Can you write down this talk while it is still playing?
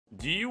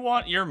Do you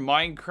want your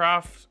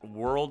Minecraft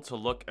world to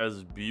look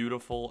as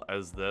beautiful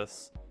as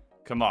this?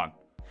 Come on.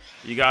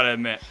 You gotta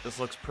admit, this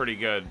looks pretty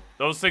good.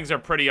 Those things are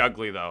pretty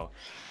ugly, though.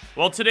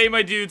 Well, today,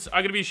 my dudes,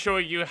 I'm gonna be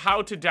showing you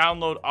how to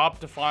download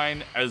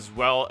Optifine as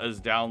well as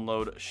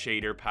download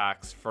shader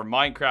packs for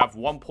Minecraft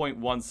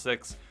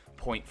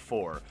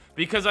 1.16.4.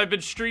 Because I've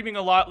been streaming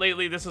a lot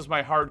lately, this is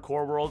my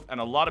hardcore world, and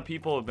a lot of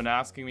people have been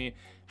asking me,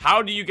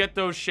 how do you get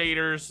those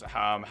shaders?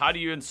 How do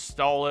you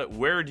install it?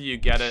 Where do you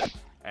get it?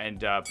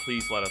 And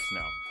please let us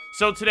know.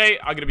 So today,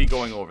 I'm going to be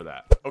going over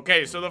that.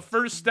 Okay, so the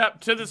first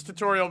step to this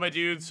tutorial, my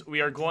dudes,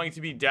 we are going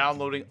to be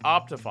downloading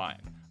Optifine.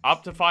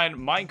 Optifine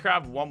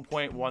Minecraft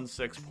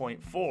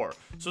 1.16.4.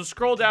 So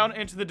scroll down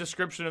into the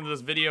description of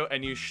this video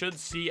and you should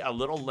see a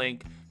little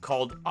link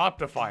called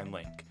Optifine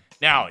link.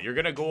 Now, you're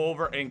going to go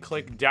over and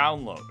click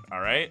download,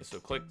 all right? So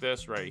click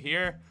this right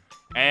here.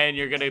 And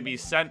you're going to be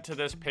sent to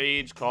this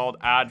page called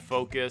Add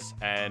Focus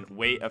and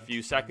wait a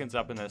few seconds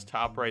up in this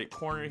top right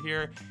corner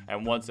here.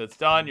 And once it's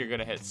done, you're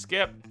going to hit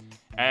skip.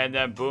 And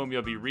then boom,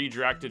 you'll be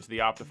redirected to the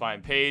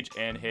Optifine page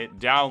and hit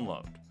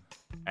download.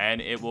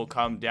 And it will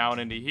come down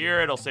into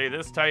here. It'll say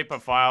this type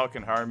of file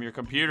can harm your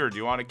computer. Do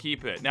you want to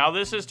keep it? Now,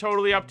 this is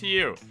totally up to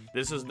you.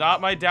 This is not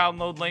my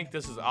download link.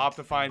 This is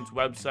Optifine's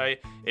website.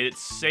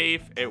 It's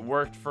safe. It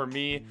worked for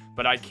me,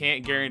 but I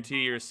can't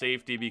guarantee your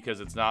safety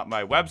because it's not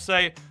my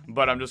website.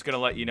 But I'm just going to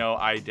let you know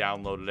I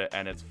downloaded it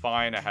and it's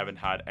fine. I haven't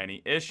had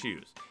any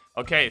issues.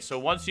 Okay, so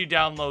once you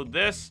download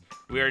this,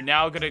 we are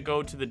now going to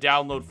go to the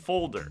download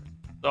folder.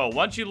 So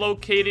once you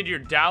located your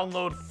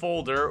download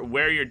folder,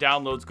 where your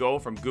downloads go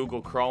from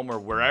Google Chrome or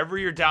wherever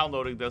you're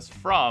downloading this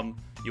from,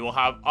 you will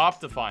have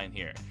Optifine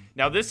here.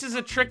 Now this is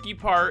a tricky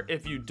part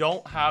if you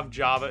don't have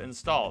Java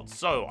installed.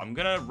 So I'm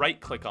gonna right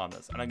click on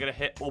this and I'm gonna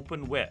hit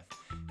open with.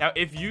 Now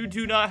if you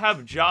do not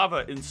have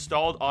Java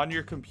installed on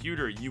your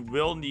computer, you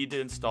will need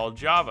to install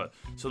Java.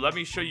 So let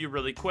me show you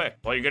really quick.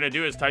 All you're gonna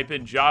do is type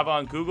in Java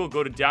on Google,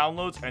 go to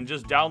downloads and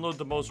just download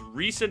the most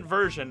recent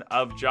version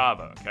of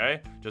Java,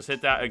 okay? Just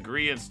hit that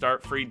agree and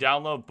start free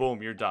download,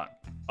 boom, you're done.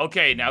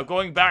 Okay, now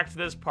going back to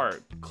this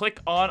part,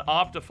 click on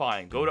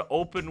Optifine, go to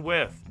open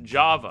with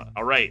Java.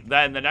 All right,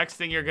 then the next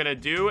thing you're gonna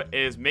do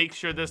is make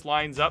sure this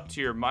lines up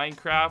to your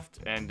Minecraft,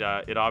 and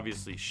it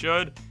obviously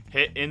should.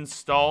 Hit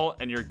install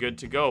and you're good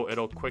to go.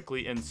 It'll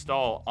quickly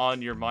install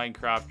on your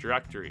Minecraft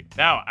directory.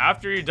 Now,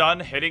 after you're done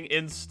hitting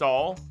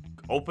install,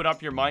 open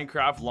up your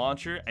Minecraft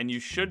launcher and you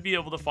should be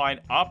able to find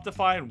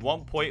Optifine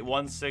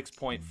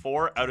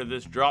 1.16.4 out of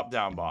this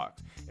drop-down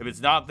box. If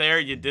it's not there,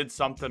 you did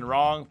something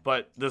wrong,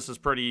 but this is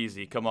pretty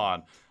easy. Come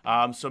on.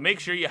 So make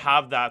sure you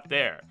have that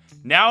there.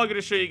 Now I'm going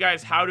to show you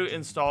guys how to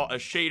install a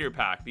shader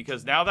pack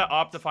because now that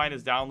Optifine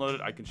is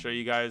downloaded, I can show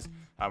you guys.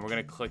 We're going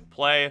to click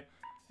play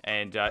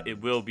and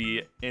it will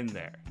be in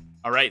there.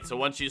 All right, so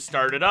once you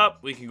start it up,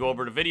 we can go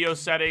over to video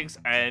settings,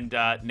 and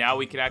now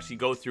we can actually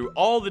go through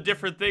all the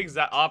different things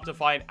that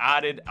Optifine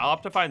added.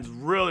 Optifine's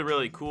really,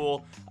 really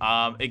cool.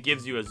 It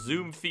gives you a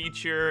zoom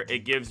feature. It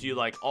gives you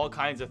like all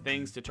kinds of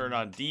things to turn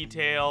on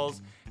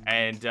details.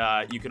 And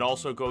you can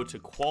also go to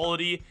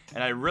quality,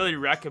 and I really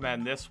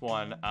recommend this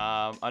one.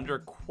 Under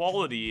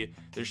quality,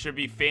 there should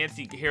be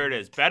fancy. Here it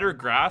is, better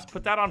grass.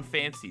 Put that on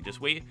fancy. Just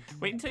wait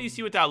until you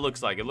see what that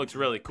looks like. It looks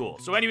really cool.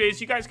 So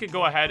anyways, you guys can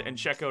go ahead and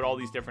check out all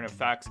these different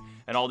effects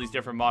and all these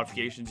different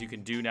modifications you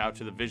can do now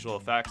to the visual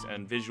effects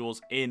and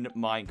visuals in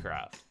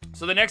Minecraft.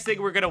 So the next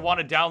thing we're going to want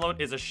to download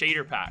is a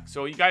shader pack.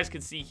 So you guys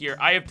can see here,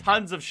 I have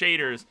tons of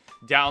shaders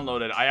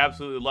downloaded. I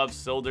absolutely love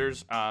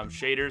Silder's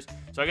shaders.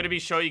 So I'm going to be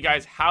showing you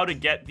guys how to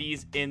get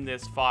these in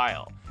this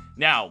file.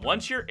 Now,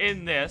 once you're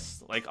in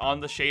this, like on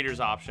the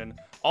shaders option,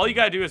 all you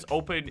got to do is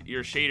open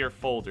your shader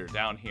folder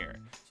down here.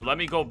 So let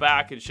me go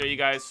back and show you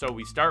guys. So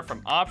we start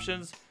from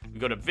options, we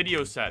go to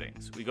video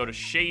settings, we go to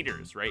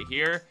shaders right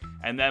here,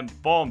 and then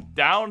boom,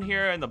 down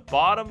here in the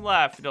bottom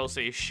left, it'll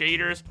say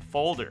shaders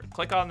folder.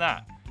 Click on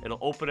that. It'll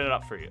open it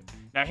up for you.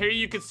 Now here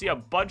you can see a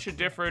bunch of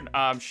different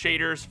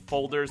shaders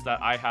folders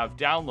that I have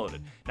downloaded.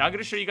 Now I'm going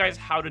to show you guys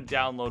how to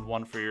download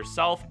one for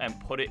yourself and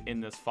put it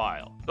in this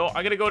file. So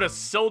I'm going to go to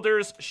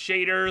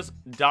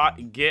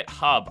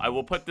sildersshaders.github. I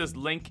will put this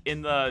link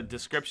in the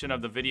description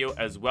of the video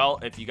as well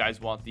if you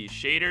guys want these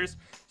shaders.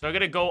 So I'm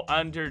going to go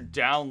under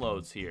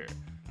downloads here.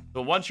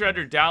 So once you're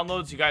under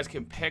downloads, you guys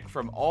can pick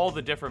from all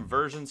the different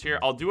versions here.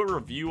 I'll do a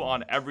review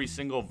on every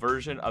single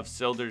version of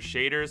Silder's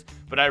shaders,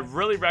 but I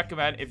really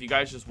recommend if you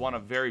guys just want a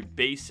very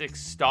basic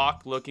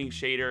stock looking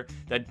shader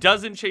that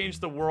doesn't change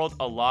the world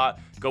a lot,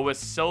 go with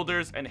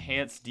Silder's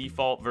Enhanced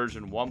Default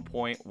version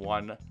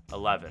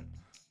 1.111.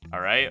 All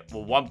right,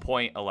 well,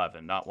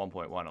 1.11, not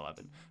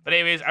 1.111. But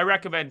anyways, I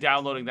recommend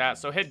downloading that.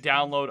 So hit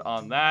download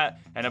on that.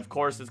 And of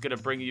course, it's going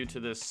to bring you to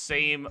the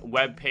same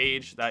web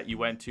page that you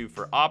went to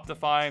for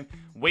Optifine.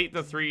 Wait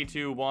the 3,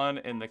 2, 1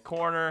 in the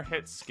corner,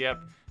 hit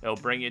skip. It'll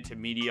bring you to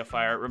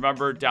Mediafire.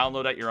 Remember,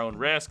 download at your own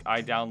risk.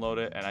 I download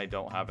it and I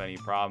don't have any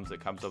problems. It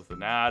comes up with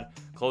an ad.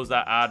 Close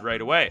that ad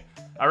right away.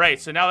 All right,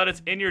 so now that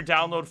it's in your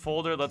download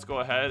folder, let's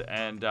go ahead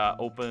and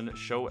open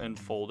show in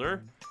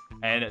folder.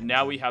 And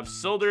now we have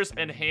Silder's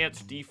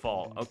Enhanced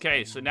Default.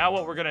 Okay, so now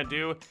what we're going to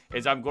do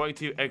is I'm going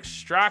to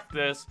extract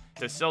this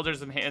to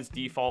Silder's Enhanced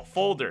Default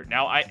folder.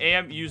 Now, I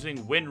am using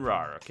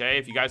WinRAR, okay?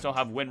 If you guys don't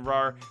have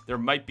WinRAR, there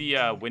might be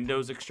a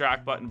Windows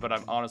extract button, but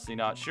I'm honestly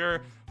not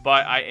sure.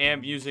 But I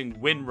am using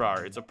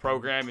WinRAR. It's a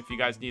program. If you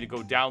guys need to go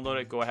download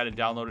it, go ahead and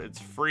download it.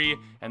 It's free,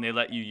 and they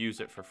let you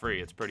use it for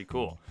free. It's pretty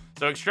cool.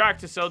 So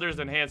extract to Silder's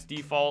Enhanced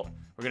Default.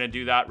 We're going to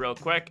do that real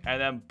quick,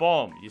 and then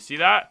boom. You see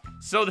that?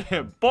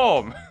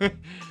 Boom.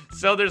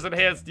 Silder's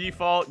Enhanced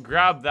Default.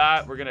 Grab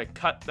that. We're going to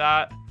cut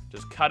that.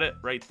 Just cut it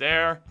right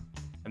there.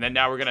 And then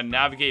now we're going to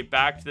navigate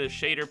back to the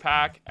shader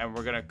pack, and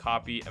we're going to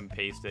copy and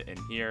paste it in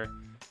here.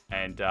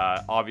 And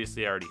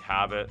obviously I already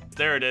have it.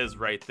 There it is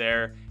right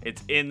there.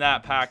 It's in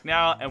that pack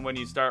now. And when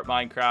you start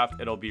Minecraft,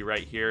 it'll be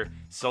right here,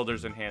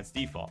 Silder's Enhanced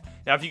Default.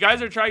 Now, if you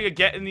guys are trying to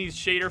get in these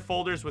shader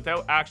folders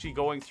without actually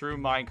going through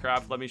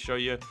Minecraft, let me show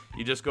you.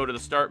 You just go to the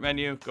start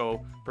menu,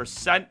 go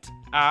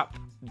 %app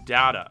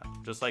data,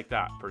 just like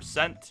that.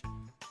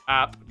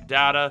 %app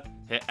data,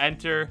 hit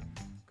enter,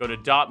 go to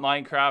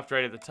 .minecraft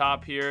right at the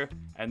top here,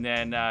 and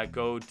then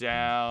go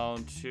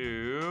down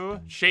to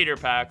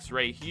shader packs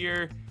right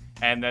here.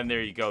 And then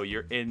there you go.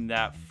 You're in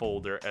that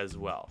folder as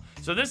well.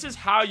 So this is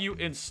how you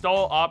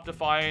install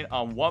Optifine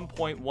on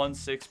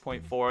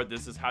 1.16.4.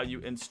 This is how you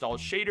install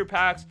shader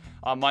packs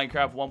on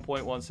Minecraft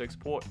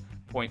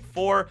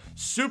 1.16.4.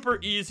 Super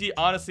easy.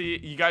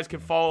 Honestly, you guys can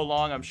follow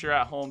along. I'm sure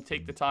at home.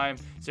 Take the time.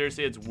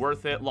 Seriously, it's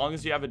worth it. As long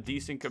as you have a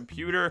decent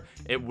computer,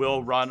 it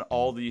will run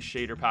all these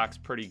shader packs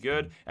pretty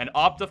good. And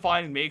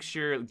Optifine makes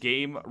your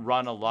game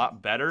run a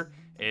lot better.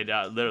 It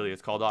literally,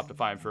 it's called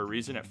Optifine for a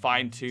reason. It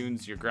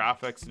fine-tunes your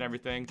graphics and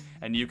everything,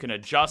 and you can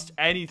adjust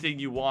anything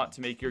you want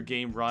to make your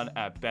game run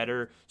at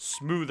better,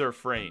 smoother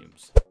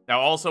frames. Now,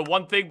 also,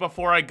 one thing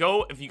before I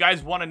go, if you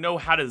guys want to know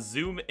how to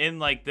zoom in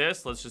like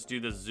this, let's just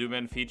do the zoom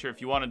in feature. If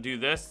you want to do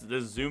this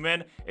zoom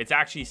in, it's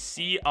actually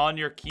C on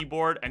your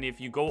keyboard, and if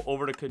you go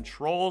over to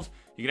controls,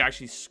 you can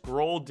actually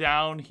scroll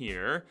down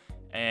here,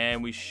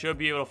 and we should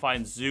be able to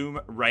find zoom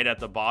right at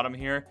the bottom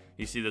here.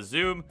 You see the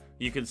zoom?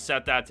 You can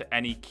set that to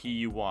any key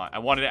you want. I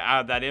wanted to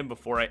add that in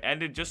before I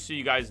ended, just so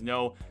you guys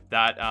know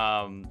that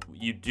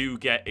you do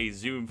get a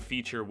zoom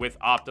feature with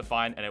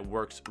Optifine, and it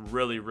works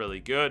really, really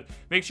good.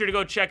 Make sure to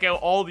go check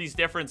out all these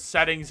different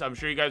settings. I'm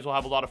sure you guys will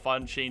have a lot of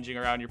fun changing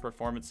around your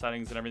performance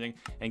settings and everything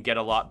and get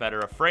a lot better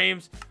of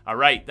frames. All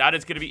right, that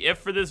is going to be it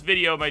for this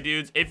video, my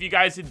dudes. If you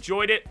guys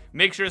enjoyed it,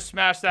 make sure to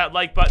smash that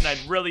like button. I'd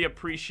really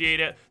appreciate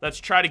it. Let's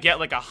try to get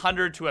like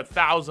 100 to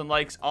 1,000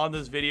 likes on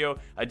this video.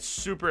 I'd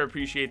super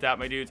appreciate that,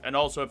 my dudes. And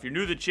also, if you're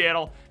new to the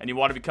channel and you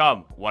want to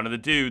become one of the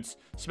dudes,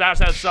 smash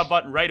that sub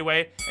button right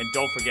away, and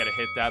don't forget to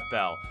hit that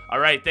bell. All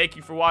right, thank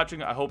you for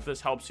watching. I hope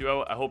this helps you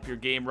out. I hope your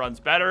game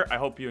runs better. I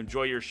hope you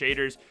enjoy your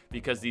shaders,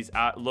 because these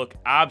look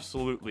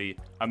absolutely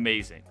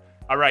amazing.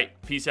 All right,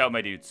 peace out,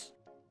 my dudes.